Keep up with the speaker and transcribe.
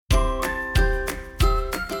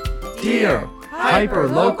Dear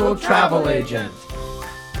Hyperlocal Travel Agent.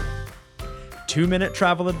 2-minute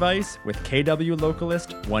travel advice with KW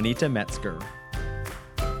localist Juanita Metzger.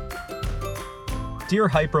 Dear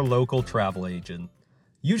Hyperlocal Travel Agent,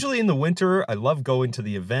 usually in the winter, I love going to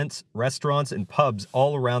the events, restaurants, and pubs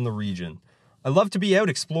all around the region. I love to be out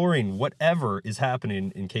exploring whatever is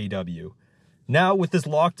happening in KW. Now, with this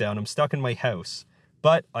lockdown, I'm stuck in my house,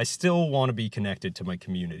 but I still want to be connected to my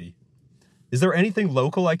community. Is there anything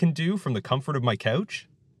local I can do from the comfort of my couch?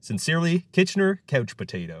 Sincerely, Kitchener Couch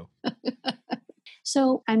Potato.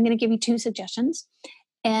 So I'm going to give you 2 suggestions.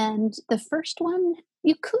 And the first one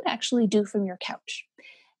you could actually do from your couch.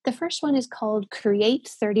 The first one is called Create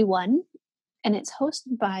 31, and it's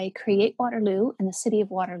hosted by Create Waterloo and the City of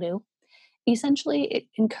Waterloo. Essentially, it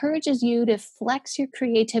encourages you to flex your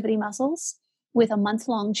creativity muscles with a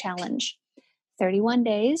month-long challenge, 31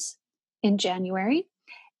 days in January.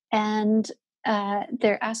 And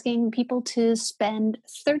they're asking people to spend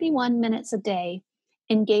 31 minutes a day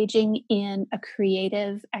engaging in a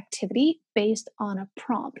creative activity based on a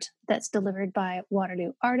prompt that's delivered by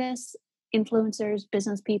Waterloo artists, influencers,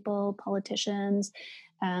 business people, politicians,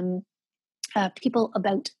 people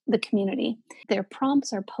about the community. Their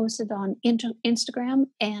prompts are posted on Instagram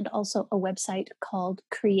and also a website called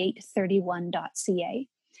create31.ca.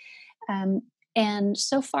 And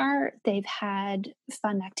so far, they've had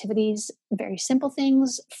fun activities, very simple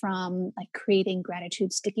things from like creating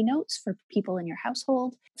gratitude sticky notes for people in your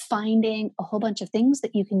household, finding a whole bunch of things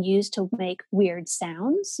that you can use to make weird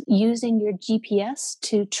sounds, using your GPS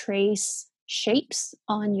to trace shapes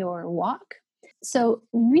on your walk. So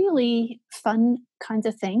really fun kinds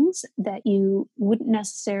of things that you wouldn't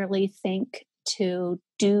necessarily think to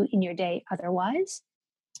do in your day otherwise.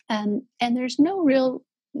 And there's no real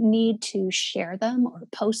need to share them or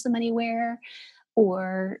post them anywhere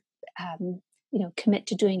or commit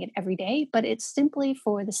to doing it every day, but it's simply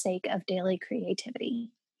for the sake of daily creativity.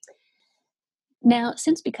 Now,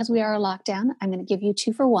 because we are locked down, I'm going to give you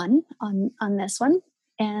 2 for 1 on this one.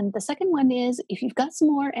 And the second one is, if you've got some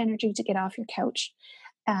more energy to get off your couch,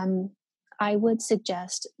 I would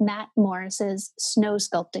suggest Matt Morris's Snow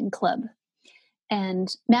Sculpting Club.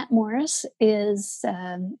 And Matt Morris is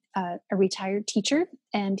a retired teacher,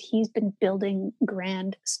 and he's been building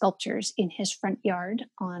grand sculptures in his front yard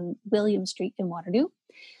on William Street in Waterloo.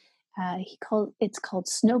 It's called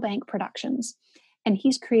Snowbank Productions, and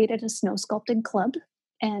he's created a snow sculpting club.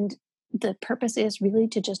 And the purpose is really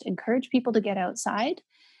to just encourage people to get outside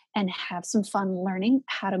and have some fun learning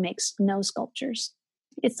how to make snow sculptures.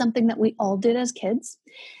 It's something that we all did as kids.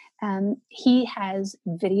 He has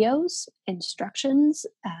videos, instructions,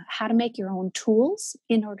 how to make your own tools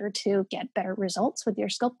in order to get better results with your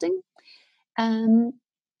sculpting. And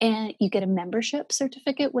you get a membership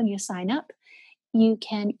certificate when you sign up. You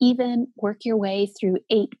can even work your way through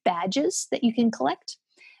 8 badges that you can collect.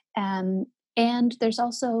 And there's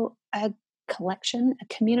also a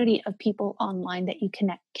community of people online that you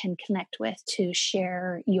can connect with to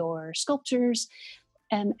share your sculptures.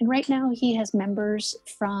 And right now he has members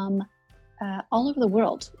from all over the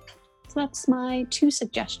world. So that's my 2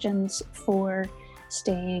 suggestions for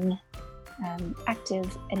staying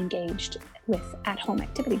active and engaged with at-home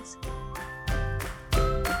activities.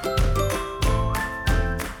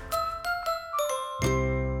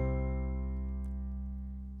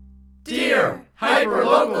 Dear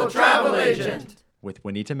Hyperlocal Travel Agent. With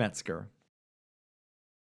Juanita Metzger.